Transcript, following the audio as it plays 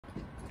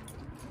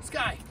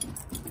Sky.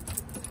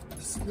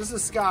 This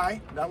is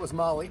Sky. That was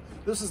Molly.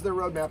 This is their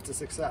roadmap to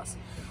success.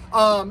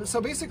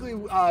 So basically,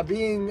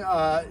 during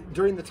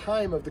the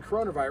time of the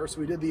coronavirus,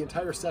 we did the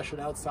entire session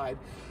outside.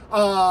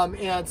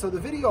 And so the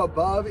video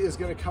above is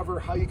going to cover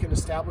how you can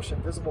establish an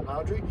invisible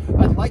boundary.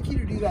 I'd like you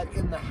to do that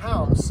in the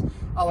house.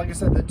 Like I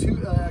said,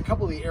 a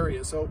couple of the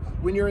areas. So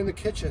when you're in the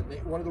kitchen,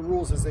 one of the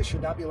rules is they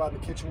should not be allowed in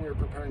the kitchen when you're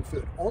preparing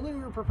food. Only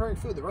when you're preparing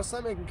food. The rest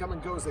of the time they can come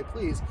and go as they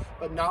please,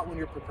 but not when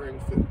you're preparing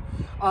food.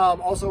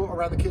 Also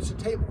around the kitchen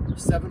table,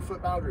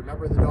 7-foot boundary.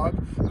 Remember the dog?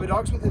 If a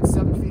dog's within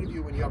 7 feet of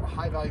you when you have a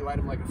high value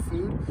item like a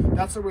food,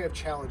 that's their way of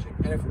challenging.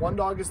 And if one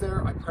dog is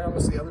there, I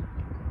promise the other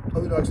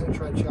dog's going to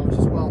try to challenge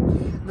as well.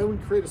 And then we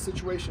create a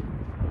situation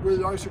where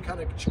the dogs are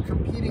kind of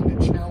competing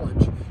to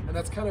challenge, and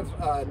that's kind of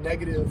a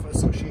negative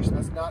association.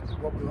 That's not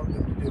what we want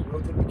them to do. We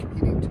want them to be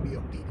competing to be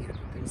obedient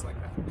and things like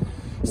that.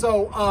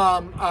 So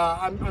I'm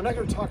not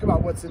going to talk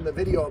about what's in the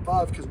video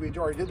above because we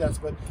already did that,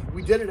 but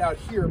we did it out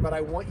here, but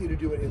I want you to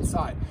do it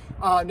inside.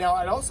 Now,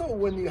 and also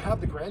when you have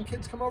the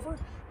grandkids come over,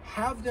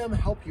 have them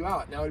help you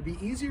out. Now, it'd be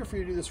easier for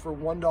you to do this for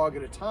one dog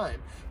at a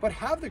time, but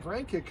have the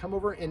grandkid come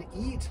over and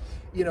eat,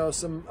 you know,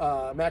 some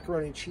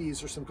macaroni and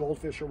cheese or some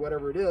goldfish or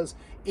whatever it is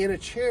in a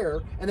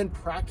chair, and then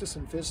practice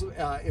enforcing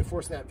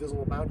that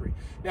visible boundary.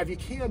 Now, if you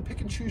can,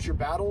 pick and choose your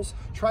battles.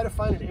 Try to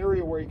find an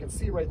area where you can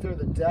see right there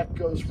the deck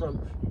goes from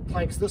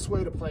planks this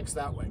way to planks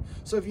that way.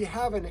 So if you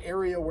have an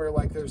area where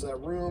like there's a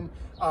room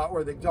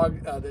or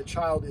the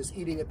child is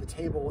eating at the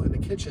table in the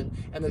kitchen,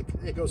 and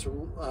it goes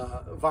from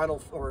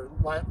vinyl or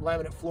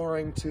laminate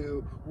flooring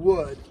to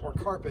wood or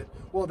carpet,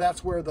 well,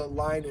 that's where the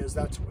line is.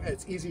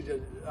 It's easy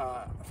to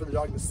for the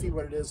dog to see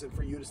what it is and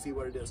for you to see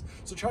what it is.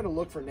 So try to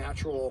look for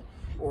natural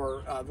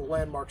or the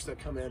landmarks that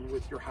come in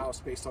with your house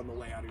based on the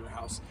layout of your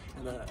house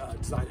and the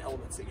design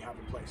elements that you have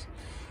in place.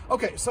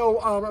 Okay,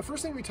 so the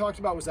first thing we talked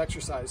about was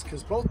exercise,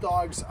 because both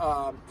dogs,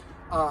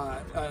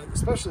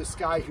 especially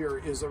Sky here,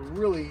 is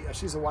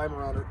she's a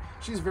Weimaraner.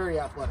 She's very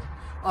athletic.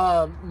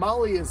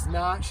 Molly is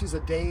not. She's a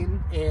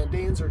Dane, and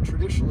Danes are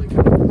traditionally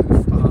kind of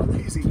aloof,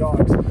 lazy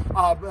dogs,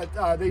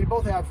 but they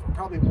both have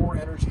probably more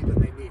energy than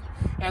they need.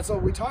 And so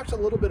we talked a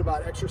little bit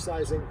about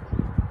exercising.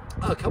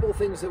 A couple of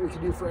things that we can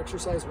do for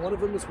exercise. One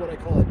of them is what I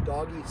call a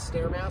doggy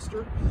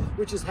stairmaster,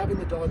 which is having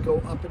the dog go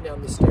up and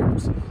down the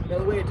stairs. Now,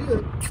 the way I do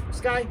it,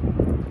 Sky,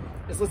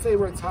 is let's say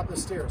we're at the top of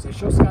the stairs. I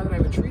show Sky that I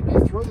have a treat, and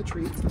I throw the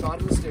treat to the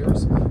bottom of the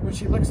stairs. When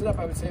she licks it up,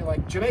 I would say,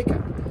 like,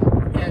 Jamaica.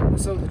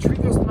 And so the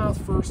treat goes to the mouth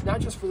first,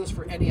 not just for this,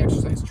 for any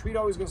exercise. The treat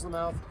always goes to the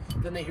mouth,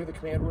 then they hear the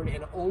command word,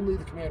 and only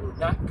the command word.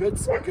 Not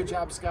good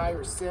job, Sky,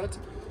 or sit,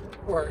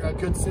 or a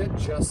good sit,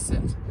 just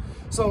sit.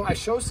 So I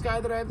show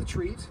Sky that I have the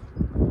treat.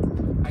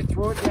 I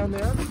throw it down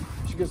there.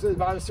 She goes to the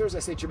bottom of the stairs. I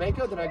say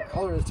Jamaica. Then I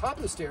call her to the top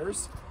of the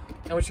stairs.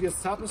 And when she gets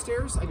to the top of the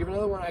stairs, I give her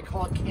another one. I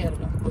call it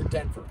Canada or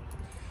Denver.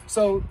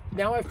 So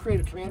now I've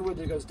created a command word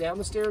that goes down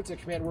the stairs and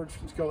a command word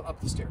to go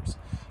up the stairs.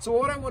 So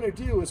what I want to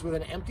do is with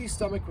an empty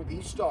stomach with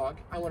each dog,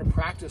 I want to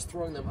practice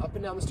throwing them up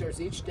and down the stairs,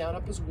 each down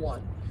up is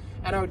one.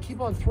 And I would keep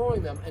on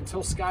throwing them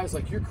until Sky's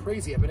like, you're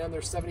crazy. I've been down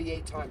there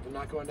 78 times. I'm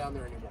not going down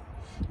there anymore.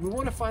 We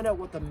want to find out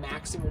what the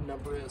maximum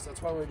number is.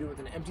 That's why we do it with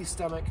an empty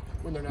stomach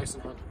when they're nice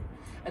and hungry.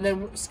 And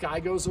then Sky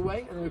goes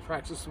away, and then we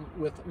practice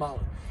with Molly.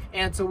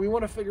 And so we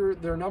want to figure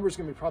their numbers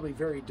going to be probably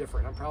very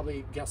different. I'm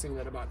probably guessing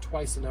that about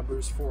twice the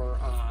numbers for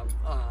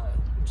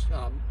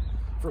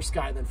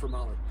Sky than for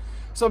Molly.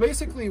 So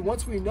basically,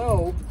 once we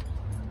know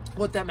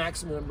what that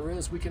maximum number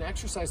is, we can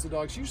exercise the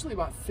dogs usually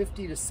about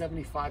 50 to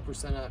 75%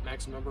 of that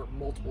maximum number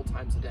multiple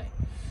times a day.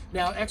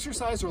 Now,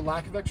 exercise or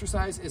lack of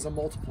exercise is a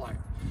multiplier.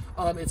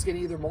 It's going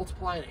to either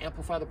multiply and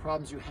amplify the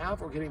problems you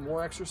have, or getting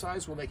more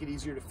exercise will make it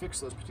easier to fix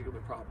those particular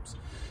problems.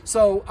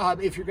 So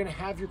if you're going to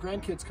have your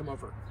grandkids come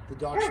over, the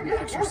dog should be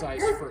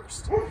exercised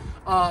first.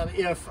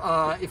 If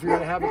you're going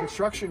to have a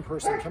construction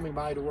person coming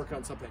by to work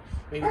on something,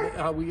 maybe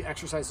we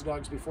exercise the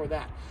dogs before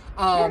that,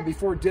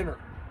 before dinner,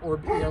 or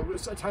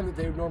a time that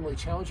they would normally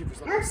challenge you for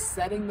something.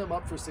 Setting them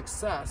up for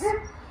success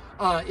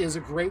is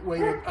a great way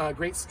to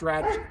great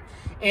strategy.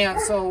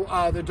 And so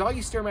the doggy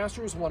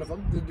stairmaster is one of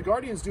them. The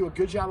guardians do a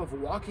good job of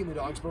walking the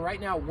dogs, but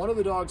right now one of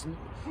the dogs,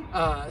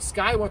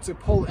 Sky, wants to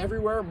pull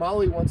everywhere.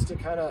 Molly wants to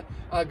kind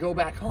of go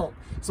back home.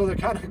 So they're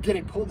kind of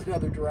getting pulled in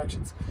other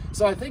directions.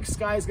 So I think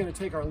Sky is going to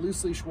take our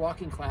loose leash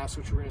walking class,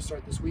 which we're going to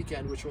start this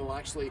weekend, which will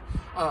actually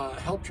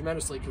help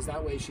tremendously, because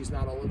that way she's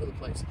not all over the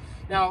place.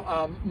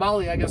 Now,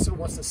 Molly, I guess,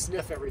 wants to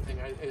sniff everything,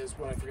 is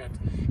what I forgot.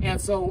 And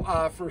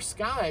so for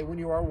Sky, when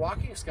you are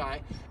walking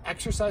Sky,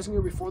 exercising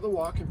her before the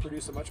walk can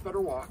produce a much better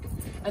walk.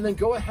 And then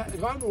go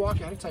on the walk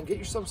ahead of time, get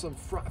yourself some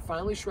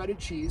finely shredded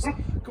cheese,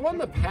 go on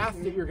the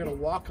path that you're going to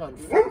walk on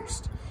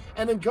first,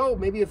 and then go,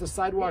 maybe if the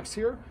sidewalk's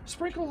here,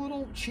 sprinkle a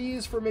little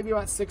cheese for maybe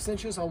about 6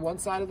 inches on one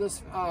side of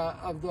this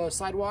of the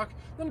sidewalk,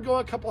 then go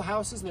a couple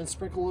houses and then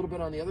sprinkle a little bit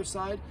on the other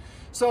side.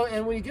 So,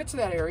 and when you get to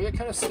that area,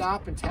 kind of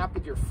stop and tap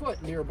with your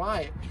foot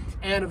nearby it,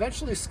 and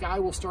eventually Sky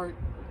will start,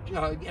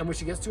 and when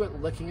she gets to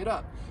it, licking it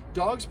up.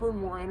 Dogs burn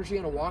more energy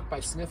on a walk by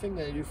sniffing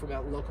than they do from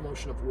that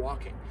locomotion of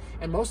walking.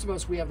 And most of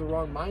us, we have the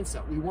wrong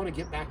mindset. We want to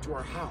get back to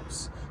our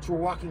house. So we're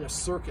walking a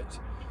circuit.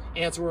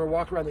 And so we're gonna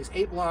walk around these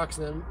 8 blocks,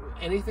 and then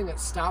anything that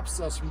stops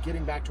us from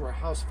getting back to our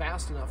house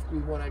fast enough, we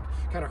want to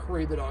kind of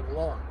hurry the dog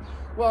along.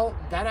 Well,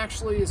 that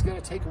actually is going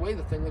to take away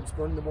the thing that's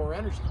burning the more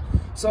energy.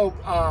 So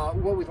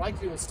what we'd like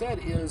to do instead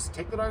is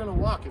take the dog on a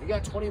walk. If you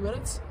got 20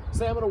 minutes,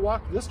 say I'm going to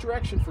walk this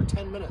direction for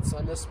 10 minutes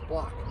on this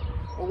block,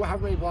 or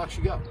however many blocks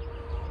you go.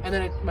 And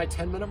then at my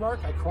 10-minute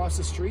mark, I cross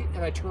the street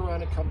and I turn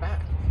around and come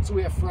back. So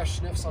we have fresh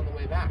sniffs on the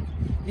way back.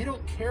 You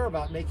don't care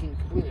about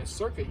completing a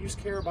circuit, you just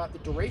care about the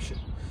duration.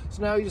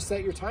 So now you just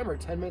set your timer,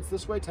 10 minutes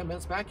this way, 10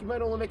 minutes back. You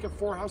might only make it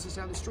 4 houses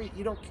down the street.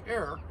 You don't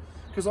care,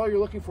 because all you're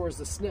looking for is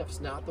the sniffs,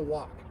 not the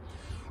walk.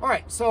 All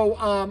right, so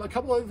a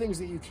couple other things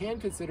that you can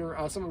consider,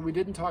 something we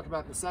didn't talk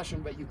about in the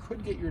session, but you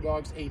could get your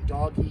dogs a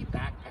doggy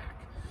backpack.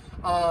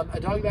 A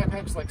doggy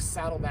backpack is like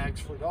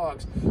saddlebags for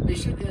dogs. They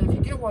should, and if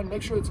you get one,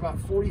 make sure it's about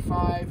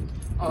 45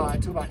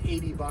 to about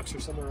 80 bucks or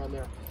somewhere around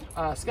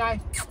there. Sky,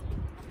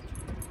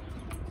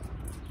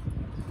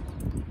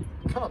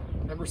 come.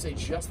 Remember, say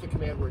just the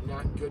command word,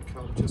 not good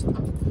come, just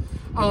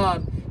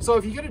come. So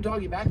if you get a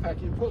doggy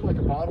backpack, you put like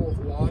a bottle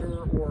of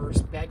water or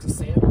bags of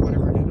sand or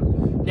whatever in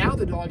it. Now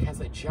the dog has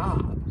a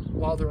job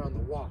while they're on the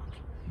walk.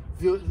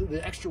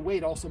 The extra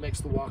weight also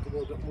makes the walk a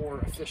little bit more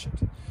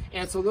efficient.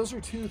 And so those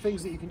are 2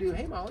 things that you can do.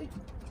 Hey, Molly.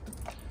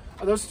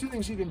 Those are 2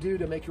 things you can do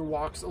to make your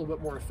walks a little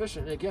bit more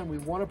efficient. And again, we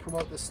want to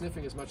promote the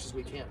sniffing as much as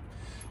we can.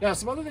 Now,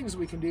 some other things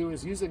we can do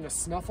is using a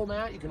snuffle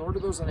mat. You can order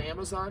those on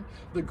Amazon.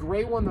 The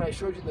gray one that I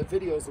showed you in the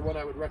video is the one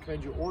I would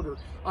recommend you order.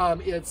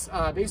 It's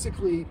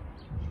basically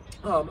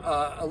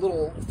a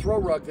little throw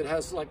rug that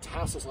has like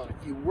tassels on it.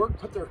 You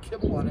put their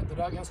kibble on it. The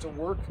dog has to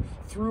work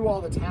through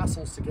all the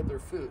tassels to get their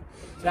food.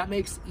 That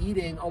makes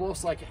eating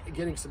almost like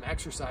getting some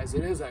exercise.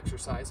 It is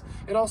exercise.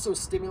 It also is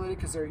stimulated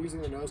because they're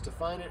using the nose to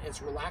find it.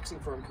 It's relaxing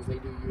for them because they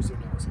do use their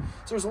nose.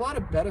 So there's a lot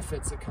of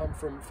benefits that come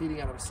from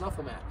feeding out of a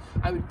snuffle mat.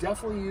 I would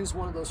definitely use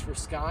one of those for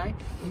Sky.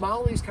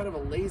 Molly's kind of a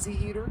lazy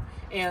eater,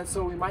 and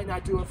so we might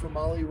not do it for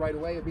Molly right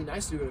away. It'd be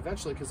nice to do it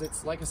eventually because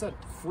it's, like I said,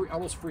 free,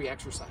 almost free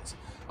exercise.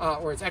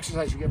 Or it's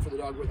exercise you get for the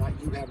dog without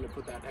you having to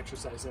put that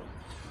exercise in.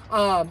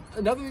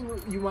 Another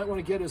thing you might want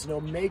to get is an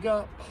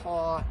Omega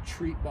Paw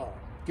treat ball.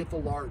 Get the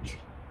large.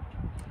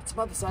 It's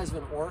about the size of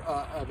a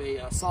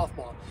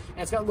softball, and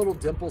it's got little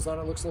dimples on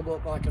it. It looks a little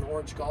bit like an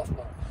orange golf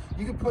ball.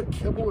 You can put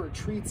kibble or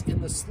treats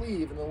in the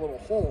sleeve in the little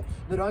hole.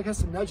 The dog has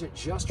to nudge it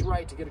just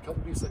right to get a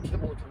couple pieces of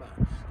kibble to come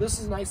out. This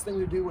is a nice thing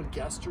to do when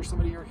guests or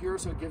somebody are here,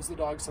 so it gives the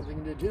dog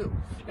something to do.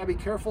 Now be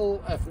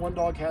careful, if one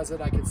dog has it,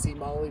 I can see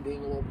Molly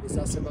being a little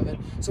possessive of it,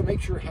 so make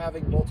sure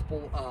having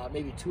multiple,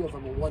 maybe 2 of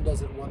them, or one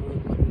does it in one room,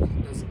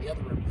 one does it in the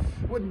other room.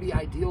 It wouldn't be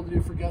ideal to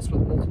do for guests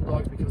with multiple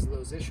dogs because of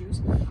those issues,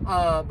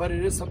 but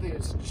it is something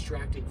that's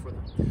distracting for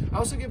them. I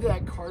also give you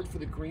that card for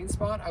the green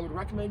spot. I would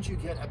recommend you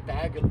get a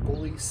bag of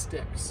bully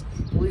sticks.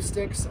 Bully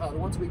sticks, the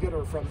ones we get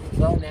are from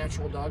The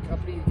Natural Dog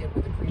Company. You get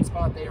with the green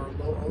spot, they are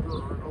low odor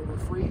or odor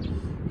free.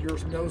 Your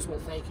nose will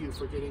thank you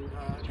for getting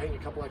paying a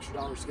couple extra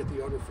dollars to get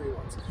the odor free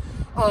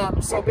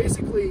ones. So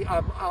basically,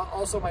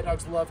 also my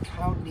dogs love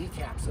cow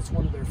kneecaps. That's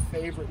one of their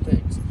favorite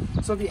things.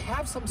 So if you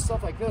have some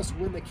stuff like this,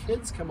 when the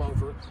kids come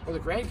over, or the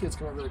grandkids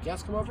come over, or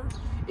guests come over,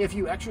 if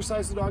you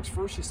exercise the dogs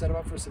first, you set them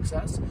up for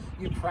success,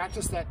 you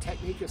practice that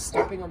technique of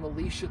stepping on the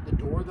leash at the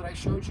door that I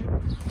showed you.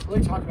 Let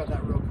me talk about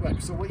that real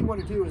quick. So what you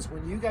want to do is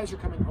when you guys are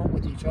coming home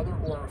with each other,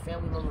 or a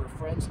family member or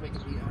friends make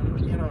it be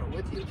in on it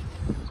with you,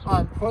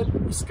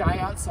 put Sky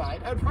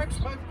outside. I would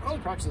probably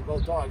practice with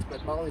both dogs,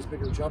 but Molly's a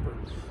bigger jumper.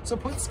 So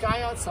put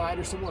Sky outside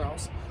or somewhere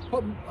else.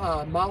 Put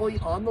Molly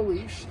on the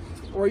leash,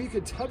 or you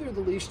could tether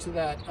the leash to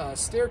that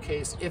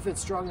staircase if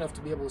it's strong enough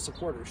to be able to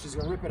support her. She's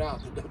going to rip it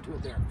out, then don't do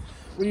it there.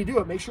 When you do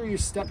it, make sure you're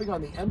stepping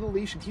on the end of the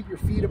leash and keep your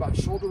feet about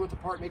shoulder width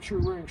apart. Make sure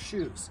you're wearing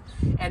shoes.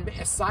 And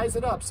size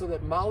it up so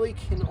that Molly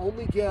can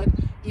only get,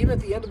 even at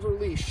the end of her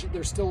leash,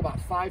 there's still about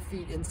 5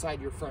 feet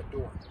inside your front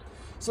door.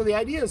 So the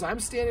idea is I'm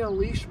standing on a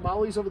leash,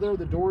 Molly's over there,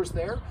 the door's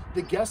there,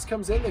 the guest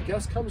comes in, the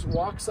guest comes,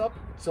 walks up,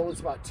 so it's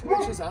about 2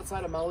 inches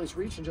outside of Molly's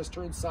reach and just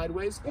turns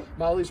sideways.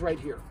 Molly's right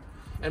here.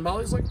 And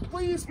Molly's like,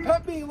 please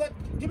pet me,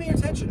 give me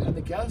attention. And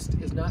the guest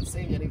is not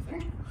saying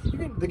anything.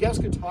 The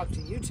guest can talk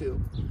to you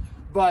two,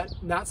 but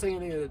not saying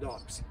anything to the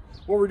dogs.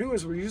 What we're doing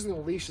is we're using the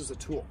leash as a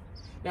tool.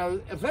 Now,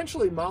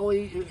 eventually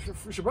Molly,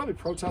 she'll probably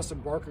protest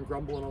and bark and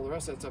grumble and all the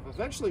rest of that stuff.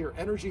 Eventually her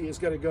energy is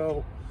gonna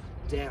go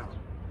down.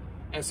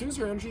 As soon as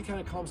her energy kind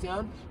of calms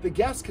down, the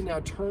guest can now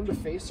turn to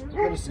face her,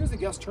 but as soon as the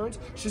guest turns,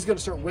 she's going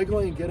to start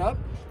wiggling and get up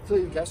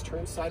until the guest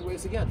turns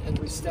sideways again, and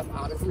we step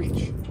out of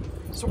reach.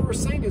 So what we're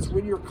saying is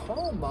when you're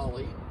calm,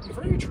 Molly, you're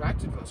very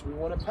attracted to us. We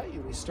want to pet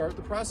you. We start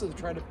the process of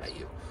trying to pet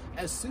you.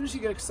 As soon as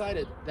you get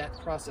excited, that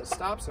process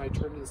stops, and I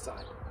turn to the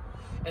side.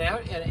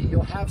 And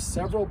you'll have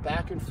several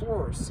back and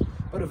forths,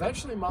 but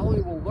eventually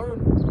Molly will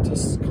learn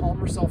to calm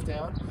herself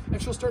down, and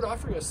she'll start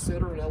offering a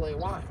sit or an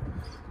LAY.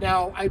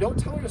 Now, I don't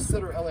tell her to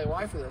sit or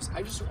LAY for this.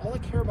 All I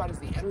care about is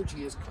the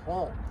energy is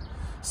calm.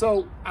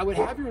 So I would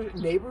have your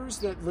neighbors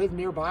that live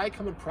nearby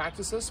come and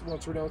practice this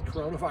once we're done with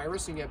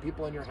coronavirus and you have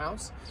people in your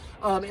house.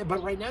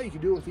 But right now you can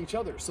do it with each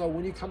other. So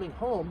when you're coming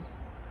home,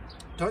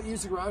 don't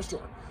use the garage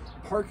door.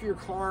 Park your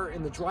car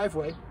in the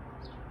driveway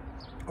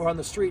or on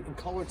the street and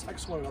call or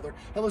text one another,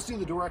 hey, let's do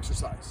the door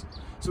exercise.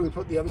 So we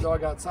put the other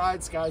dog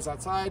outside, Sky's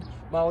outside,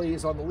 Molly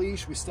is on the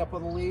leash, we step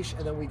on the leash,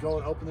 and then we go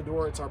and open the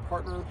door. It's our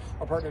partner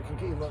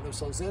can let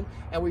themselves in,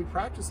 and we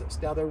practice this.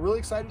 Now they're really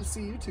excited to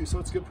see you two, so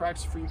it's good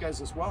practice for you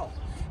guys as well.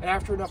 And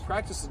after enough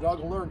practice, the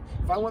dog will learn,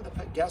 if I want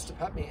the guest to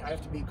pet me, I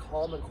have to be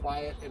calm and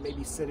quiet and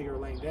maybe sitting or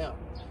laying down.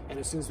 And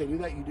as soon as they do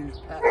that, you do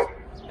pet.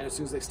 And as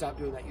soon as they stop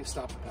doing that, you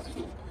stop the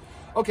petting.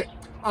 Okay,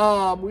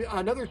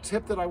 another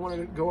tip that I wanted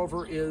to go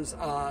over is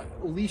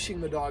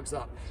leashing the dogs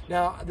up.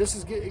 Now, this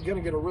is going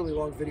to get a really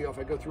long video if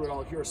I go through it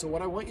all here. So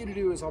what I want you to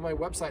do is on my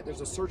website,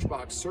 there's a search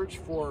box, search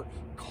for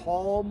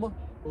Calm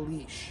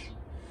Leash.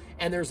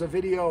 And there's a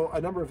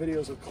number of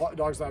videos of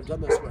dogs that I've done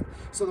this with.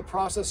 So the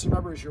process,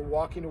 remember, is you're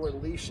walking to where the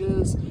leash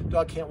is.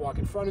 Dog can't walk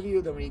in front of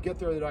you. Then when you get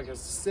there, the dog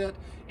has to sit.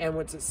 And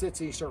once it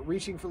sits, you start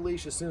reaching for the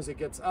leash. As soon as it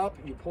gets up,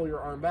 you pull your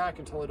arm back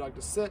and tell the dog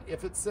to sit.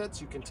 If it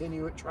sits, you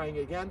continue it, trying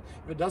again.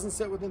 If it doesn't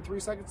sit within 3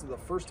 seconds of the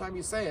first time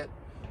you say it,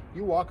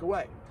 you walk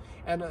away.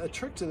 And a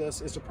trick to this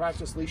is to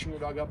practice leashing your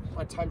dog up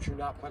on times you're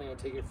not planning on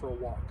taking it for a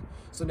walk.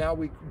 So now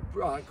we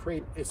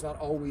it's not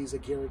always a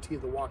guarantee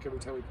of the walk every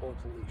time we pull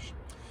up the leash.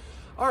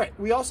 All right,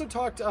 we also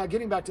talked,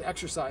 getting back to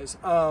exercise,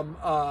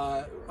 the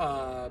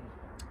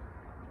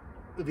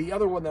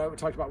other one that I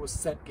talked about was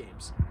scent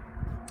games.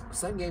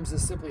 Scent games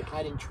is simply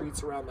hiding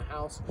treats around the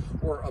house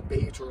or a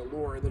bait or a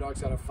lure, and the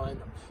dog's got to find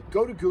them.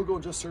 Go to Google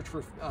and just search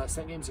for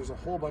scent games. There's a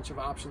whole bunch of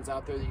options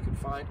out there that you can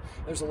find.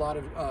 There's a lot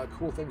of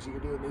cool things you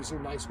can do, and these are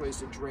nice ways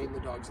to drain the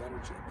dog's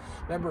energy.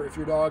 Remember, if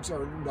your dogs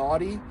are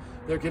naughty,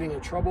 they're getting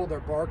in trouble, they're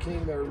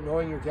barking, they're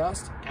annoying your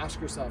guest, ask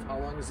yourself, how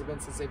long has it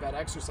been since they've had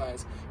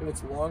exercise? If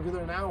it's longer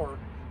than an hour,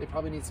 they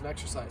probably need some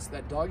exercise.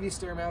 That doggy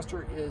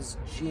stairmaster is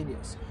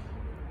genius.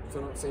 If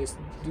I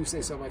do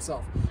say so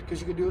myself, because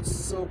you can do it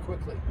so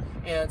quickly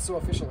and so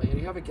efficiently. And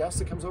you have a guest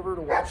that comes over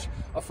to watch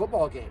a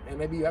football game, and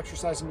maybe you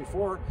exercised them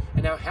before,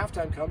 and now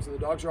halftime comes and the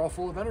dogs are all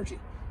full of energy.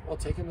 Well,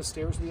 take them the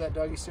stairs and do that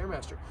doggy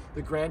stairmaster.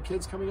 The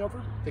grandkids coming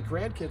over, the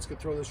grandkids could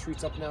throw those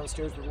treats up and down the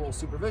stairs with a little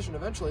supervision.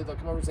 Eventually, they'll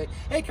come over and say,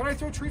 hey, can I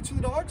throw treats for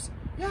the dogs?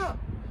 Yeah.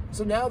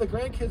 So now the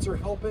grandkids are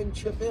helping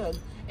chip in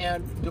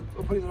and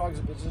putting the dogs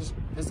in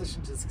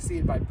position to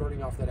succeed by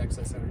burning off that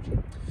excess energy.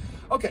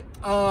 Okay,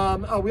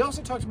 we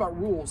also talked about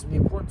rules and the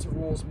importance of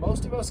rules.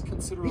 Most of us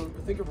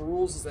think of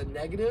rules as a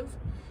negative,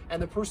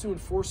 and the person who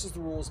enforces the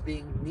rules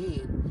being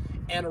mean,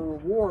 and a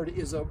reward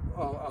is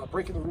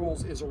breaking the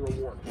rules is a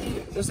reward.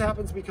 This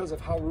happens because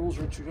of how rules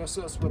are introduced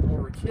to us when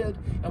we're a kid,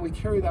 and we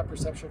carry that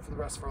perception for the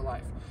rest of our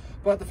life.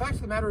 But the fact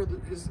of the matter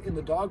is, in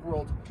the dog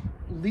world,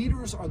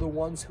 leaders are the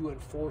ones who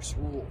enforce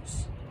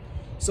rules.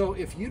 So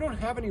if you don't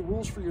have any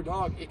rules for your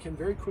dog, it can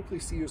very quickly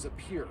see you as a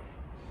peer.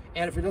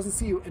 And if it doesn't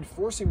see you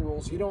enforcing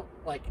rules, you don't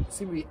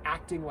seem to be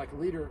acting like a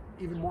leader,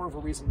 even more of a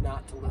reason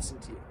not to listen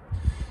to you.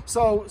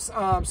 So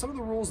some of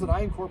the rules that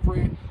I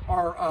incorporate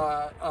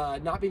are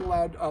not being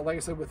allowed, like I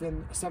said,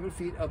 within 7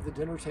 feet of the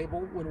dinner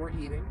table when we're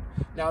eating,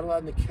 not allowed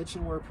in the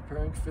kitchen when we're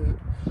preparing food.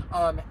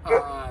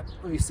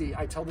 Let me see,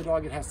 I tell the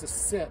dog it has to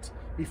sit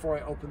before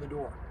I open the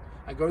door.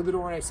 I go to the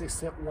door and I say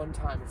sit 1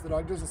 time. If the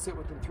dog doesn't sit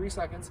within 3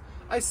 seconds,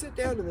 I sit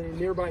down in the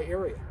nearby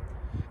area.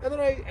 And then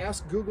I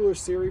ask Google or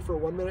Siri for a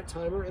 1-minute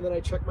timer, and then I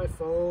check my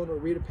phone or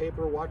read a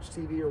paper or watch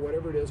TV or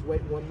whatever it is,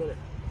 wait 1 minute.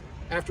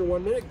 After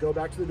 1 minute, go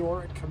back to the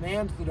door and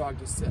command the dog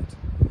to sit.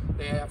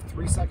 They have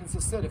 3 seconds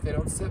to sit. If they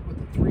don't sit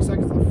within 3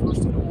 seconds the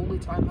first and only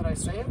time that I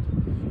say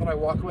it, then I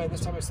walk away.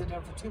 This time I sit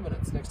down for 2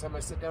 minutes. Next time I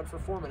sit down for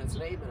 4 minutes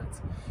and 8 minutes.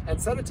 And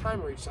set a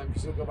timer each time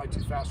because it'll go by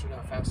too fast or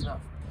not fast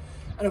enough.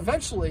 And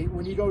eventually,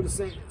 when you go to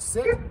say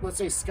sit, let's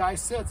say Sky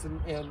sits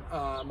and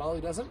Molly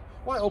doesn't,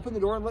 well, I open the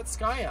door and let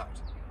Sky out.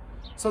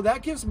 So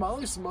that gives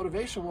Molly some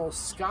motivation. Well,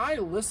 Sky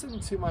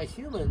listened to my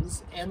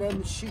humans, and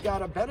then she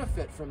got a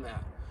benefit from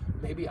that.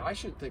 Maybe I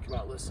should think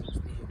about listening to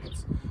the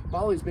humans.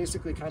 Molly's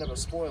basically kind of a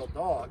spoiled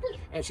dog,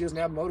 and she doesn't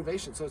have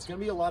motivation. So it's going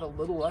to be a lot of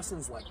little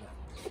lessons like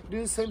that.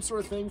 Do the same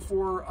sort of thing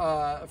for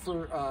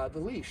the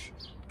leash.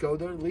 Go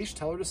to the leash,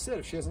 tell her to sit.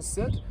 If she doesn't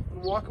sit,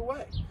 then walk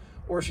away.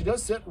 Or if she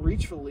does sit,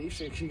 reach for the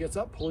leash. If she gets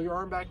up, pull your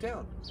arm back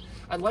down.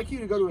 I'd like you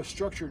to go to a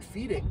structured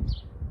feeding.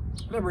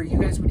 Remember, you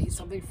guys would eat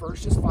something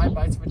first, just 5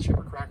 bites of a chip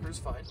or cracker is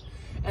fine.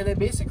 And then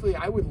basically,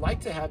 I would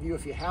like to have you,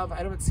 if you have, I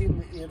haven't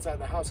seen the inside of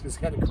the house because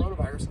it's got a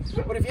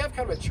coronavirus, but if you have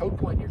kind of a choke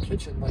point in your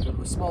kitchen, like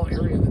a small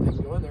area that they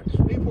can go in there,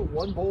 maybe put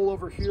 1 bowl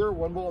over here,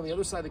 1 bowl on the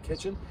other side of the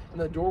kitchen,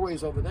 and the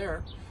doorway's over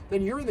there.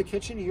 Then you're in the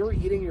kitchen, you're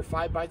eating your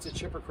 5 bites of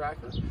chip or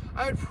cracker.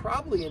 I would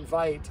probably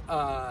invite,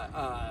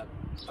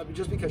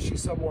 just because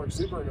she's so more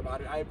exuberant about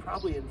it, I'd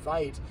probably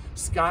invite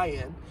Sky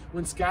in.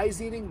 When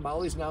Sky's eating,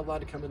 Molly's not allowed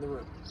to come in the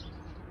room.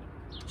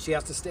 She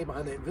has to stay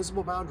behind the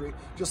invisible boundary,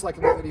 just like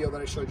in the video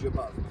that I showed you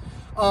above.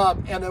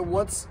 And then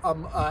once,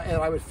 and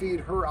I would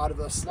feed her out of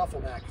the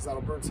snuffle mat because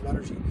that'll burn some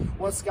energy.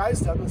 Once Sky's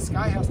done, then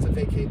Sky has to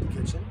vacate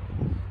the kitchen,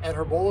 and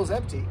her bowl is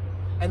empty.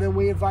 And then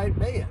we invite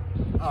May in,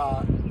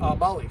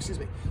 Molly, excuse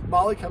me.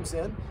 Molly comes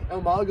in, and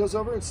when Molly goes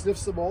over and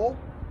sniffs the bowl,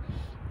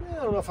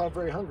 I don't know if I'm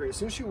very hungry. As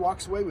soon as she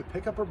walks away, we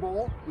pick up her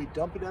bowl, we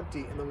dump it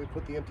empty, and then we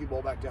put the empty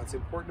bowl back down. It's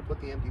important to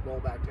put the empty bowl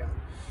back down.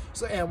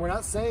 So, and we're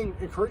not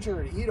encouraging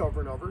her to eat over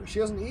and over. She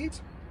doesn't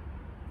eat,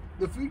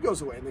 the food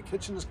goes away, and the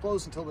kitchen is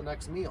closed until the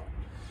next meal.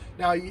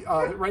 Now,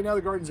 right now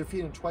the Guardians are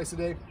feeding twice a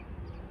day.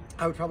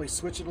 I would probably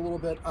switch it a little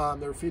bit.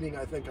 They're feeding,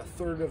 I think, a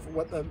third of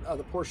what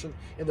the portion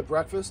in the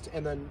breakfast,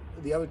 and then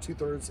the other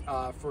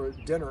 2/3 for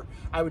dinner.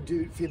 I would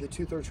feed the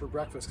 2/3 for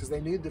breakfast because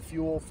they need the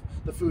fuel.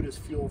 The food is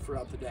fuel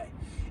throughout the day.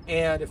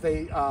 And if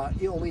they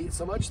only eat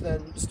so much,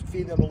 then just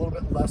feed them a little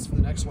bit less for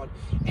the next one.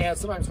 And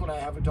sometimes when I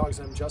have dogs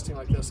that I'm adjusting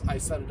like this, I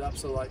set it up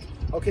so like,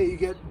 okay, you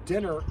get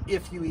dinner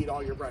if you eat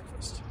all your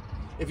breakfast.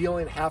 If you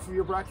only eat half of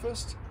your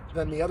breakfast,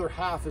 then the other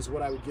half is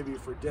what I would give you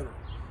for dinner.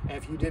 And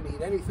if you didn't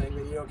eat anything,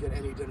 then you don't get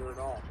any dinner at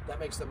all.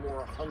 That makes them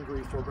more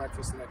hungry for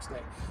breakfast the next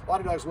day. A lot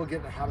of dogs will get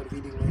in the habit of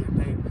eating late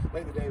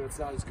in the day, but it's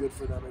not as good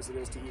for them as it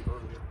is to eat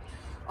earlier.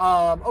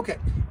 Okay,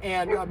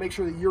 and make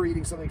sure that you're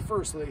eating something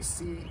first so they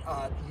see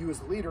you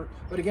as the leader.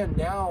 But again,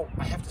 now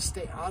I have to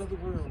stay out of the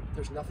room.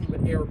 There's nothing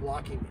but air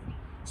blocking me.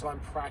 So I'm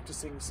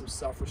practicing some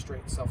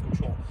self-restraint,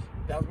 self-control.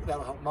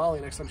 That'll help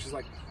Molly next time. She's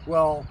like,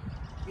 well,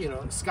 you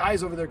know,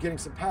 Sky's over there getting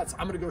some pets.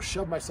 I'm going to go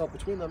shove myself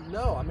between them.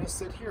 No, I'm going to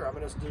sit here. I'm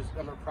going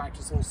to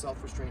practice a little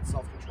self-restraint,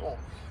 self-control.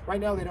 Right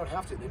now, they don't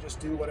have to. They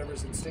just do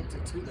whatever's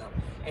instinctive to them.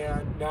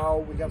 And now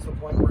we got to the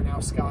point where now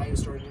Sky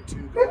is starting to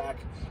go back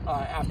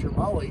after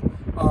Molly.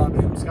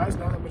 And Sky's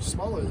not that much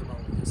smaller than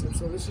Molly is. And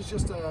so this is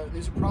just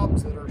these are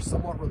problems that are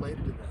somewhat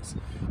related to this.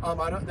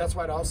 That's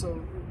why I'd also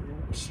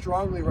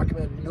strongly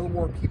recommend no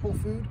more people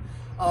food.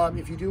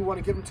 If you do want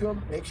to give them to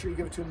them, make sure you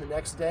give it to them the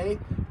next day.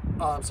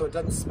 So it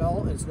doesn't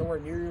smell and it's nowhere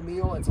near your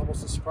meal. And it's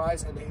almost a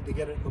surprise, and they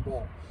get it in the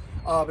bowl.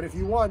 But if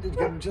you want to give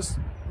them, just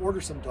order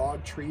some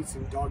dog treats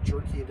and dog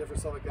jerky and different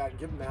stuff like that, and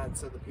give them that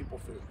instead of the people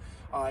food.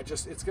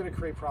 It's going to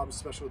create problems,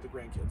 especially with the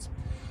grandkids.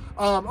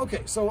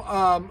 Okay,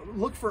 so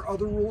look for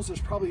other rules.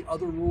 There's probably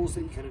other rules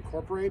that you can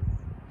incorporate.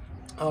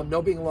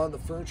 No being alone the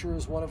furniture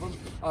is one of them,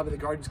 but the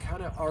Guardians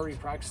kind of already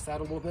practiced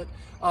that a little bit.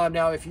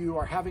 Now, if you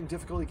are having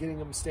difficulty getting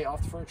them to stay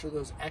off the furniture,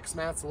 those X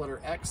mats, the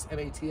letter X,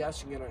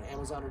 M-A-T-S, you can get on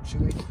Amazon or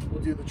Chewy,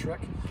 will do the trick.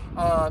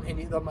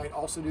 And that might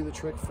also do the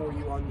trick for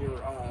you on your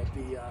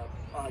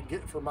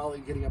for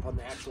Molly getting up on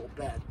the actual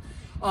bed.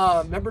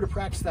 Remember to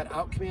practice that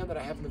out command that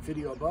I have in the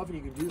video above, and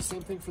you can do the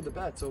same thing for the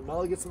bed. So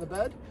Molly gets in the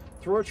bed,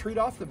 throw a treat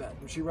off the bed.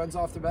 When she runs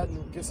off the bed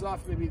and gets it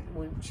off, maybe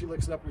when she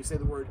licks it up, we say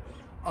the word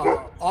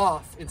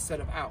off instead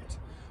of out.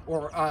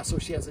 Or so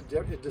she has a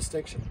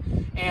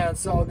distinction. And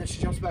so then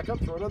she jumps back up,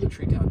 throw another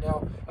treat down.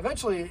 Now,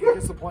 eventually it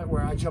gets to the point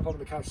where I jump over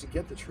the couch to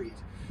get the treat.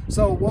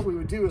 So what we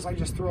would do is I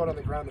just throw it on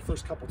the ground the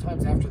first couple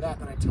times. After that,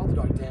 then I tell the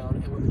dog down,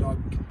 and when the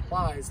dog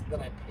complies, then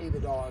I pay the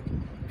dog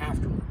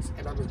afterwards. And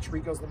remember, the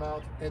treat goes in the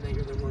mouth, and they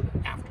hear the word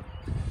after.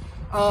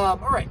 All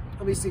right,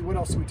 let me see, what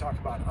else do we talk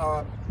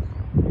about?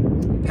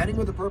 Petting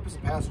with a purpose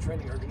and passive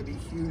training are going to be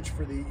huge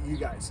for you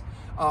guys,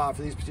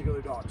 for these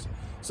particular dogs.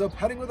 So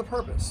petting with a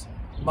purpose.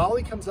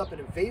 Molly comes up and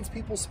invades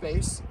people's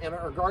space, and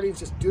our Guardians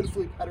just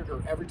dutifully petted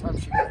her every time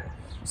she did.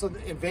 So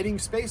the invading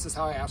space is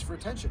how I ask for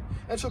attention.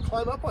 And she'll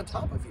climb up on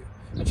top of you,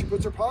 and she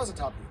puts her paws on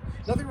top of you.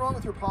 Nothing wrong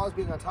with her paws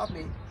being on top of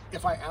me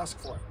if I ask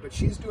for it, but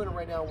she's doing it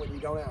right now when you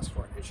don't ask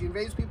for it. And she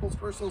invades people's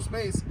personal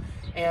space,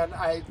 and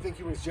I think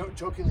he was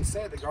jokingly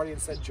said, the Guardian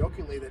said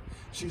jokingly that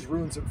she's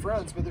ruined some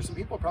friends, but there's some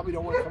people who probably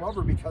don't want to come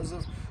over because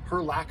of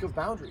her lack of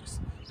boundaries.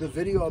 The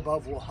video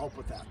above will help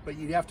with that, but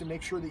you have to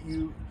make sure that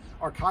you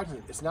are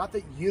cognizant. It's not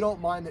that you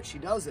don't mind that she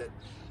does it.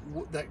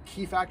 The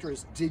key factor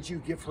is, did you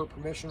give her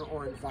permission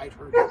or invite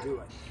her to do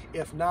it?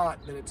 If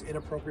not, then it's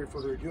inappropriate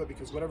for her to do it,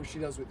 because whatever she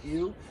does with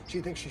you, she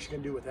thinks she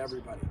can do with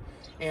everybody.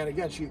 And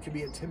again, she can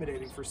be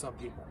intimidating for some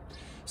people.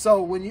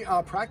 So when you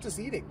practice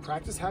eating,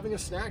 practice having a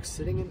snack,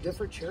 sitting in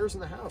different chairs in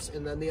the house,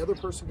 and then the other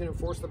person can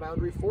enforce the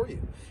boundary for you.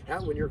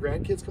 And when your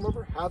grandkids come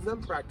over, have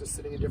them practice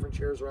sitting in different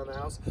chairs around the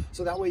house,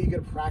 so that way you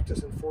get to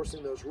practice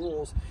enforcing those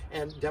rules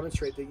and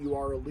demonstrate that you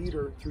are a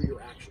leader through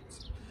your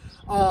actions.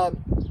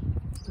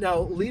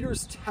 Now,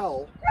 leaders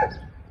tell,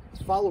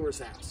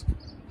 followers ask.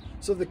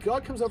 So if the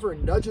dog comes over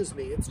and nudges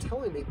me, it's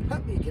telling me,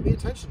 pet me, give me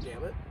attention,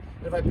 damn it.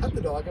 And if I pet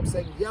the dog, I'm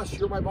saying, yes,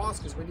 you're my boss,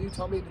 because when you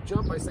tell me to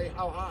jump, I say,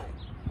 how high?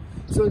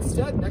 So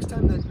instead, next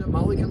time that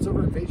Molly comes over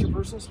and invades your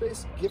personal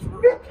space, give her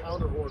a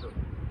counter order,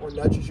 or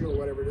nudges you, or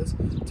whatever it is.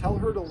 Tell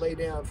her to lay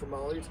down. For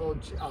Molly, for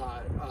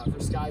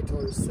Sky, tell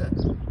her to sit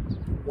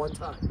one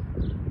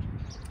time.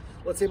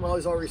 Let's say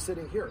Molly's already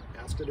sitting here.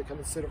 Ask her to come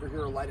and sit over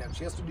here or lie down.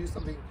 She has to do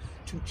something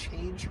to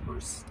change her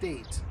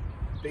state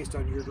based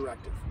on your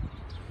directive.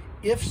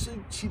 If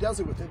she does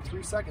it within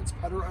 3 seconds,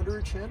 pet her under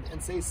her chin and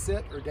say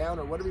sit or down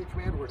or whatever your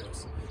command word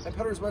is. And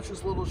pet her as much or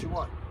as little as you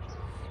want.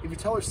 If you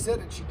tell her sit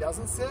and she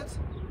doesn't sit,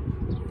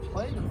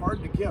 playing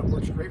hard to get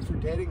works great for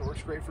dating,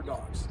 works great for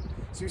dogs.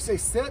 So you say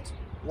sit,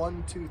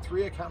 1, 2,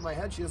 3, I count in my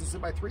head, she doesn't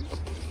sit by 3.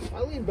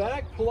 I lean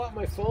back, pull out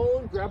my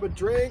phone, grab a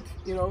drink,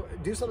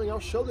 do something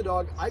else, show the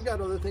dog I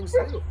got other things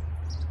to do.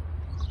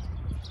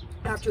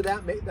 After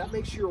that, that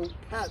makes your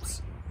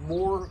pets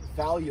more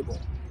valuable.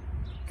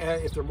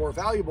 And if they're more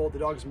valuable, the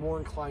dog is more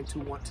inclined to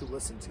want to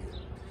listen to you.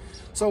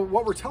 So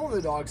what we're telling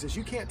the dogs is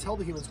you can't tell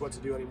the humans what to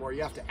do anymore.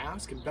 You have to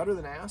ask, and better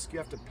than ask, you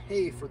have to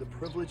pay for the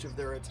privilege of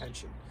their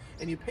attention.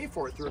 And you pay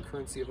for it through a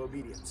currency of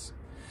obedience.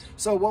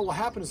 So what will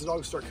happen is the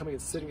dogs start coming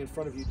and sitting in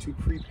front of you to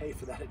prepay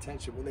for that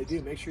attention. When they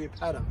do, make sure you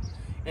pet them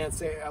and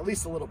say at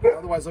least a little bit.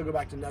 Otherwise, they'll go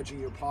back to nudging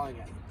you or pawing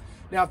at you.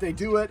 Now, if they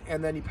do it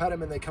and then you pet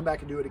them and they come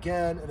back and do it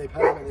again, and they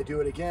pet them and they do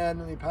it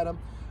again and you pet them,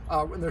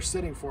 and they're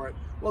sitting for it,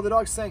 well, the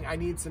dog's saying, I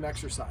need some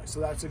exercise.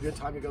 So that's a good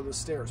time to go to the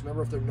stairs.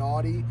 Remember, if they're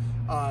naughty,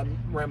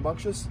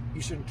 rambunctious,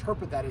 you should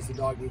interpret that as the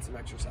dog needs some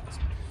exercise.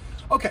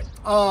 Okay,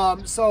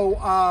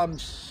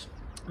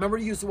 remember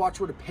to use the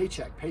watchword of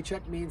paycheck.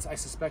 Paycheck means I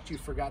suspect you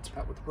forgot to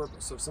pet with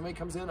purpose. So if somebody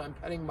comes in, I'm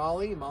petting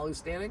Molly, and Molly's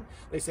standing,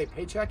 they say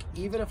paycheck.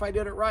 Even if I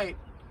did it right,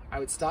 I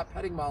would stop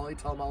petting Molly,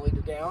 tell Molly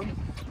to down.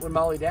 When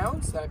Molly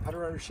downs, I pet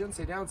her on her shin,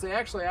 say down, say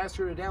actually I asked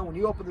her to down. When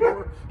you opened the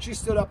door, she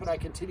stood up and I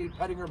continued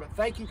petting her, but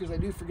thank you because I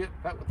do forget to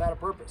pet without a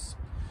purpose.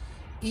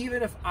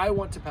 Even if I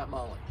want to pet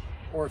Molly,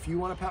 or if you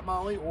want to pet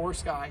Molly or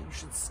Sky, you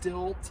should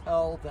still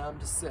tell them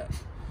to sit.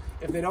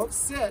 If they don't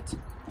sit,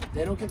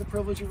 they don't get the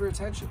privilege of your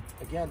attention.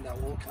 Again, that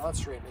will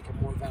concentrate, make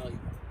it more valuable.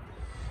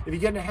 If you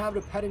get in a habit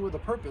of petting with a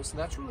purpose, and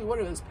that's really what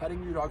it is,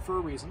 petting your dog for a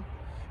reason,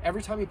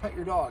 every time you pet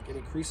your dog, it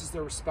increases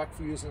their respect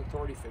for you as an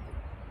authority figure.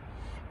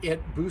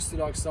 It boosts the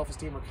dog's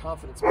self-esteem or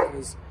confidence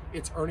because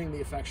it's earning the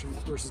affection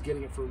versus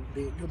getting it for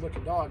being a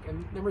good-looking dog.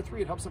 And number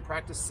 3, it helps them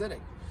practice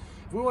sitting.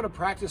 If we want to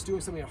practice doing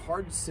something in a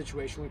hard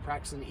situation, we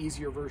practice an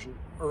easier version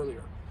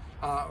earlier.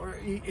 Or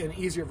an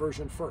easier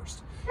version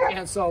first.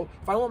 And so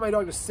if I want my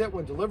dog to sit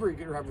when delivery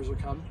drivers will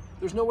come,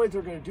 there's no way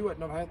they're going to do it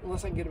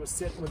unless I can get him to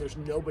sit when there's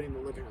nobody in the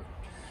living room.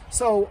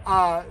 So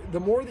the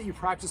more that you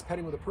practice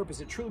petting with a purpose,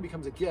 it truly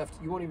becomes a gift.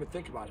 You won't even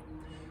think about it.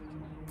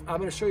 I'm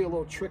going to show you a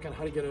little trick on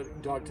how to get a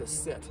dog to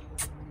sit.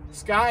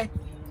 Sky.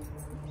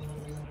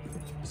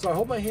 So I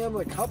hold my hand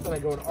with a cup and I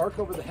go an arc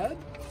over the head.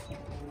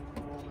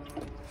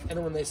 And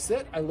then when they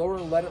sit, I lower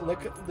and let it lick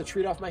the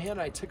treat off my hand,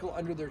 and I tickle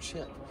under their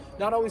chin.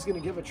 Not always going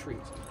to give a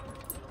treat.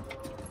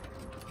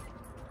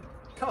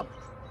 Come.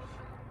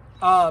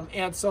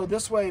 And so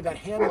this way, that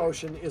hand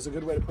motion is a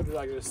good way to put the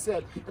dog to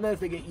sit. And then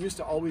if they get used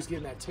to always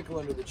getting that tickle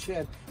under the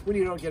chin, when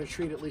you don't get a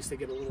treat, at least they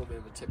get a little bit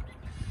of a tickle.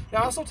 Now,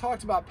 I also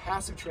talked about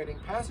passive training.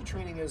 Passive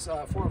training is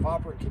a form of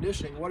operant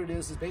conditioning. What it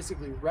is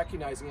basically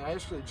recognizing. I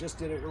actually just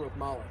did it here with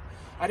Molly.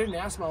 I didn't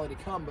ask Molly to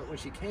come, but when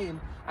she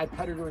came, I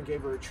petted her and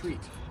gave her a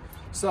treat.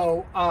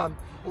 So a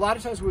lot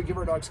of times when we give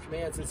our dogs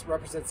commands, it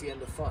represents the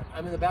end of fun.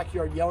 I'm in the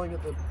backyard yelling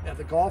at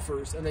the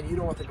golfers, and then you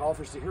don't want the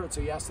golfers to hear it, so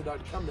you ask the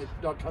dog to come. The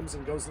dog comes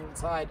and goes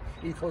inside,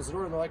 and you close the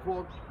door, and they're like,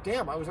 well,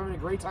 damn, I was having a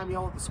great time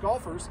yelling at the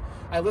golfers.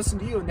 I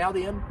listened to you, and now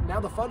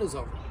the fun is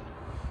over.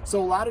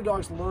 So a lot of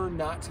dogs learn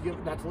not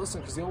to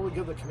listen because they only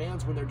give the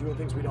commands when they're doing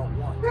things we don't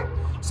want.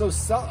 So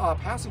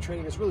passive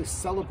training is really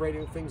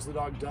celebrating the things the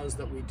dog does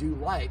that we do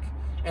like,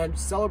 and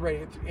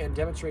celebrating it and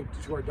demonstrating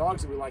to our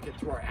dogs that we like it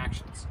through our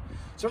actions.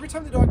 So every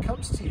time the dog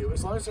comes to you,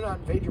 as long as they're not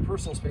invade your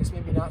personal space,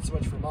 maybe not so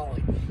much for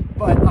Molly,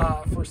 but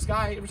for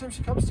Sky, every time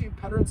she comes to you,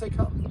 pet her and say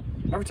come.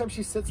 Every time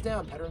she sits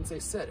down, pet her and say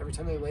sit. Every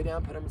time they lay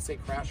down, pet them and say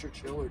crash or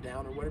chill or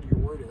down or whatever your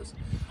word is.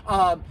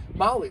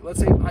 Molly, let's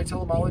say I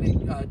tell Molly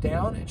to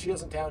down, and she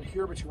doesn't down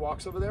here, but she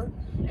walks over there,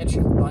 and she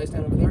lies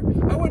down over there.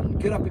 I wouldn't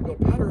get up and go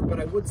pet her,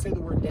 but I would say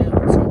the word down.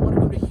 So I want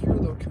her to hear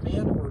the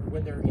command word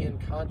when they're in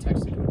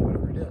context of doing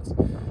whatever it is.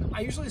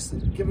 I usually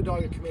give a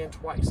dog a command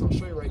twice. I'll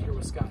show you right here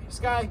with Sky.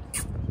 Sky.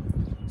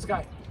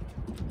 Sky,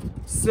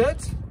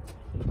 sit,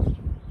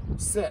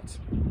 sit.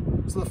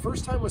 So the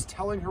first time was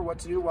telling her what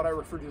to do, what I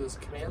refer to as a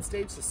command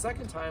stage. The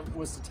second time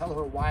was to tell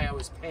her why I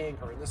was paying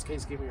her, in this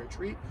case giving her a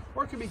treat,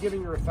 or it could be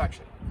giving her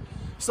affection.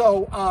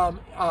 So,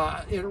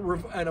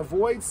 and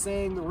avoid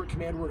saying the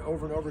command word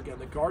over and over again.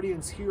 The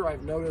guardians here,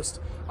 I've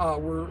noticed,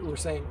 we're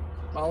saying,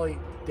 Molly,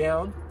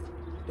 down,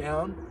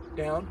 down,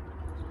 down.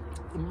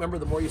 Remember,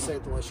 the more you say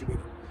it, the less you mean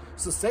it.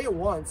 So say it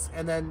once,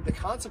 and then the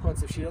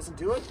consequence, if she doesn't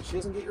do it, she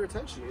doesn't get your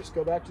attention. You just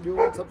go back to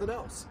doing something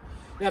else.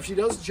 Now, if she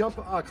does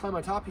climb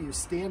on top of you,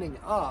 standing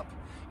up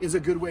is a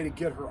good way to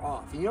get her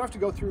off. And you don't have to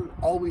go through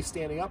always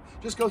standing up.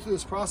 Just go through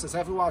this process.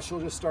 After a while,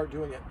 she'll just start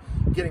doing it,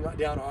 getting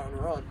down on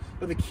her own.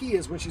 But the key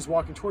is when she's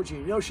walking towards you,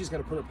 you know she's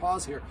going to put her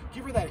paws here.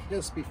 Give her that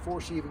hiss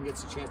before she even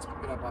gets a chance to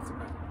pick it up off the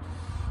ground.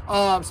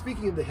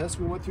 Speaking of the hiss,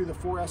 we went through the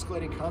 4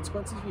 escalating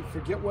consequences. If you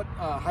forget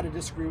how to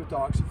disagree with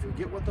dogs, if you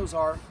forget what those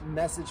are,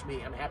 message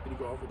me. I'm happy to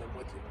go over them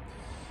with you.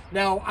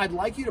 Now, I'd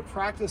like you to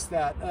practice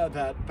that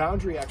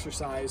boundary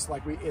exercise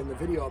like in the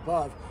video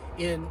above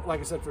in, like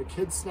I said, for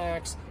kids'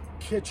 snacks,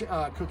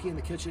 cooking in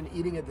the kitchen,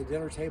 eating at the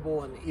dinner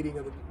table, and eating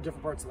at the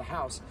different parts of the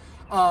house.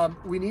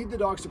 We need the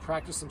dogs to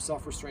practice some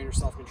self-restraint or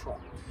self-control.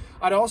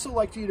 I'd also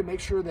like you to make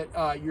sure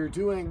that you're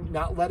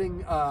not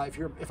letting,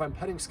 if I'm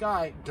petting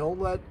Sky, don't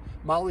let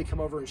Molly come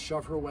over and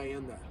shove her way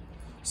in there.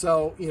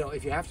 So, you know,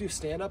 if you have to,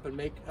 stand up and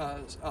make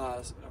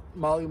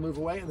Molly move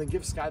away, and then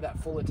give Sky that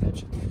full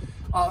attention.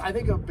 I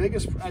think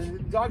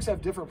dogs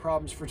have different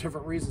problems for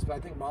different reasons, but I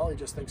think Molly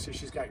just thinks that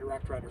she's got you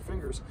wrapped around her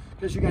fingers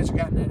because you guys have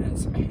gotten into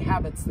some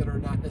habits that are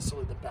not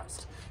necessarily the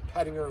best.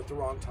 petting her at the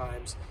wrong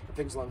times, and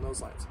things along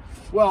those lines.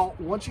 Well,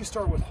 once you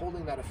start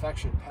withholding that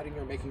affection, petting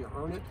her, making her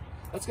earn it,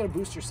 that's going to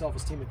boost your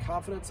self-esteem and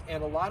confidence.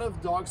 And a lot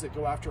of dogs that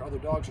go after other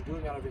dogs are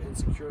doing it out of an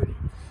insecurity.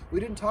 We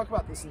didn't talk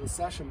about this in the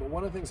session, but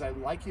one of the things I'd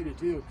like you to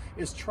do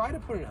is try to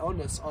put an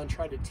onus on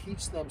trying to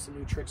teach them some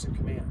new tricks and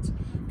commands.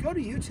 Go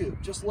to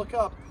YouTube, just look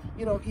up,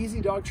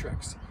 easy dog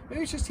tricks.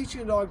 Maybe it's just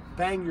teaching a dog,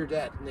 bang, you're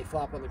dead, and they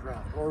flop on the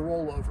ground, or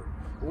roll over.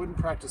 I wouldn't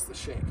practice the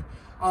shake.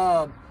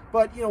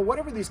 But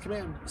whatever these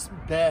commands,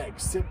 beg,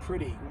 sit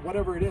pretty,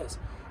 whatever it is,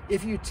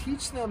 if you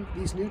teach them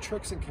these new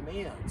tricks and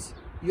commands,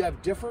 you have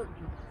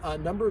a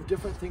number of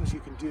different things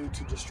you can do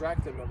to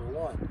distract them, number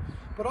one,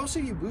 but also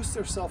you boost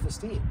their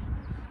self-esteem.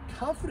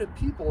 Confident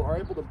people are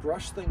able to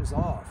brush things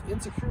off.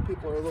 Insecure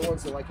people are the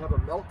ones that have a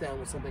meltdown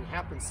when something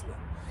happens to them.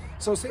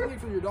 So same thing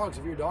for your dogs.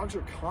 If your dogs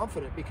are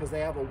confident because they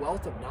have a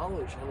wealth of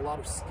knowledge and a lot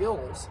of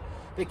skills,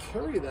 they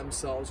carry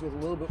themselves with a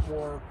little bit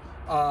more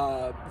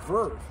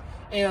verve.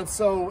 And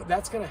so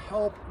that's going to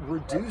help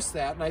reduce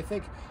that. And I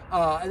think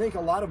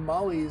a lot of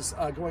Molly's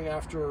going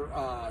after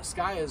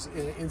Sky is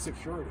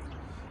insecurity.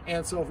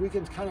 And so if we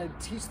can kind of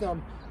teach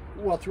them,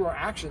 well, through our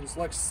actions,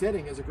 like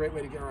sitting is a great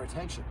way to get our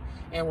attention.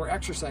 And we're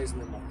exercising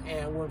them more,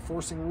 and we're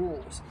enforcing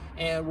rules,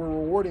 and we're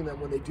rewarding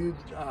them when they do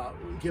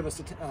give us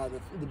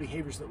the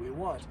behaviors that we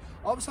want.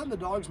 All of a sudden, the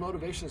dog's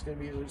motivation is going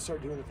to be to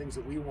start doing the things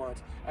that we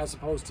want, as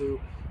opposed to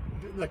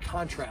the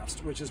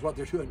contrast, which is what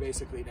they're doing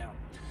basically now.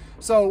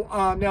 So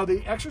now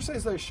the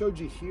exercise that I showed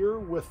you here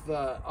with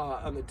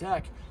on the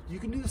deck, you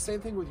can do the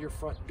same thing with your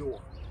front door.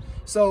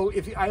 So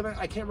if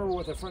I can't remember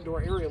what the front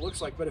door area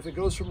looks like, but if it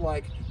goes from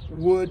like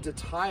wood to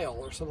tile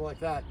or something like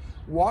that,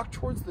 walk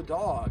towards the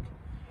dog.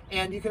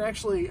 And you can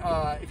actually,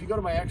 if you go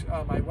to my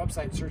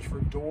website and search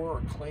for door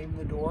or claim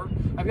the door,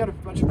 I've got a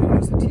bunch of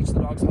videos that teach the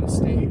dogs how to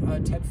stay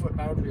a 10-foot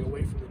boundary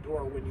away from the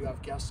door when you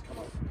have guests come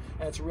over.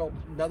 And it's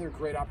another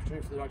great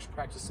opportunity for the dogs to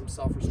practice some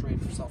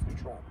self-restraint or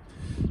self-control.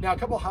 Now, a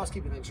couple of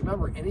housekeeping things.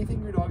 Remember,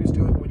 anything your dog is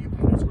doing when you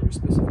pet is when you're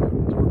specifically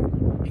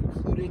rewarded,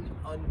 including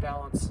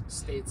unbalanced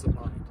states of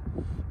mind.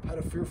 Pet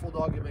a fearful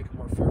dog, you make it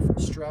more fearful,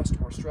 stressed,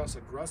 more stressed,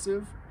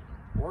 aggressive,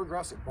 more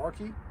aggressive,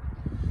 barky.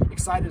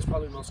 Excited is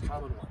probably the most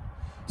common one.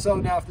 So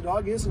now if the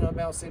dog is in an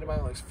unbalanced state of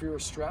mind like fear or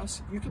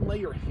stress, you can lay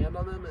your hand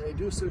on them, and they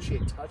do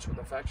associate touch with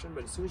affection,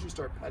 but as soon as you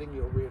start petting,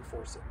 you'll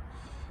reinforce it.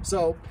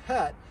 So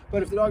pet,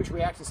 but if the dog is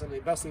reacting to something,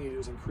 the best thing you do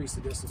is increase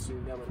the distance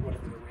between them and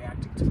whatever they're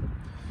reacting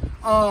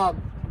to.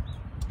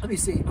 Let me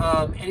see,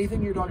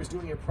 anything your dog is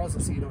doing in your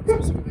presence that you don't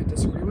specifically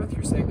disagree with,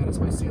 you're saying that is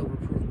my seal of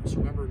approval. So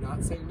remember,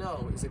 not saying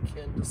no is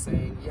akin to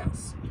saying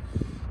yes.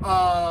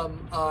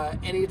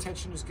 Any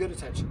attention is good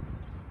attention.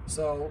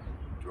 So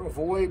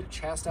avoid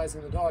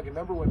chastising the dog. And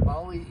remember, when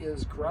Molly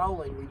is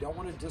growling, we don't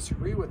want to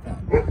disagree with that.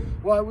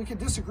 Well, we can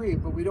disagree,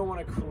 but we don't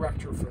want to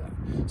correct her for that.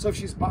 So if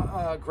she's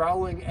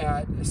growling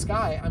at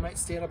Sky, I might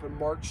stand up and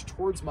march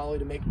towards Molly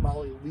to make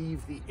Molly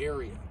leave the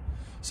area.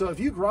 So if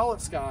you growl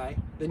at Sky,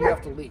 then you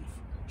have to leave.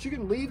 She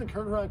can leave and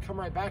turn around and come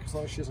right back as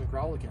long as she doesn't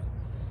growl again.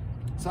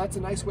 So that's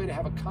a nice way to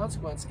have a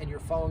consequence, and you're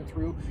following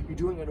through. You're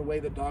doing it in a way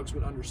that dogs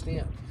would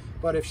understand.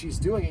 But if she's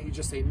doing it, you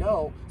just say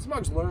no. Some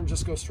dogs learn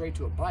just go straight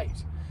to a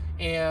bite.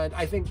 And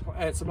I think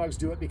some dogs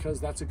do it because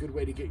that's a good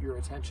way to get your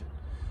attention.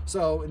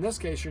 So in this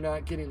case, you're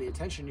not getting the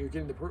attention. You're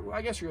getting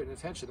I guess you're getting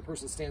attention. The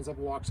person stands up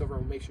and walks over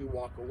and makes you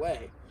walk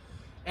away.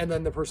 And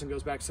then the person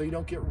goes back. So you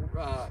don't get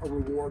a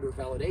reward or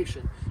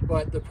validation,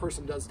 but the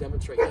person does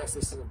demonstrate, yes,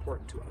 this is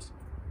important to us.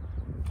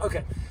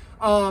 Okay,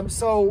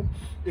 so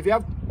if you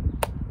have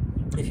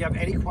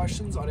any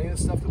questions on any of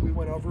the stuff that we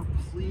went over,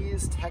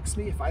 please text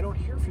me. If I don't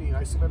hear from you,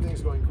 I assume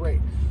everything's going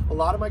great. A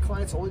lot of my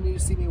clients only need to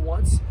see me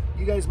once.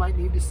 You guys might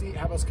need to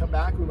have us come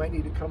back. We might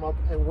need to come up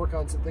and work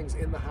on some things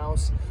in the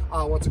house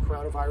once the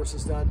coronavirus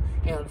is done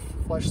and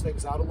flesh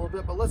things out a little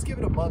bit. But let's give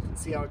it a month and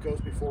see how it goes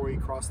before we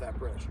cross that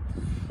bridge.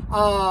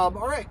 All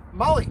right,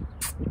 Molly,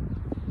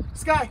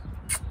 Sky,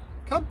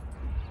 come.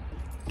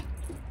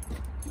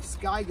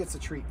 Sky gets a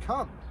treat.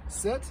 Come,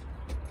 sit,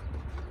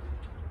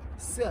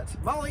 sit.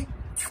 Molly.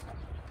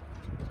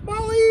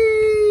 Molly!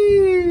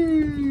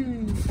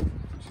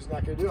 She's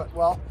not going to do it.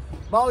 Well,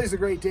 Molly's a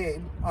Great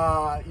Dane.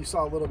 You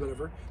saw a little bit of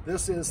her.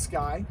 This is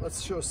Sky.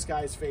 Let's show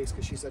Sky's face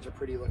because she's such a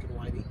pretty looking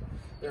whiny.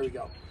 There we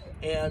go.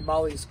 And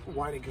Molly's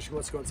whining because she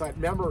wants to go inside.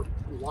 Remember,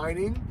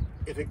 whining,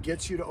 if it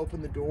gets you to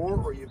open the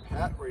door or you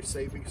pet or you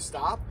say we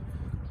stop,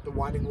 the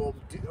whining will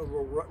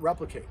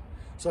replicate.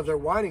 So if they're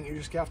whining, you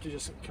just have to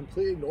just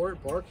completely ignore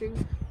it,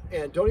 barking,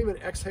 and don't even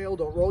exhale,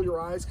 don't roll your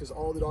eyes because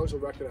all the dogs will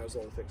recognize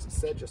all the things.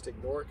 Instead, just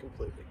ignore it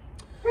completely.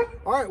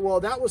 All right, well,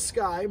 that was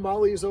Sky.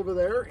 Molly is over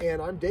there,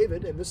 and I'm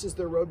David, and this is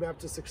their roadmap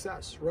to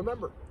success.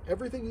 Remember,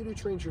 everything you do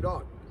trains your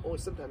dog, only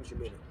sometimes you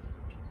mean it.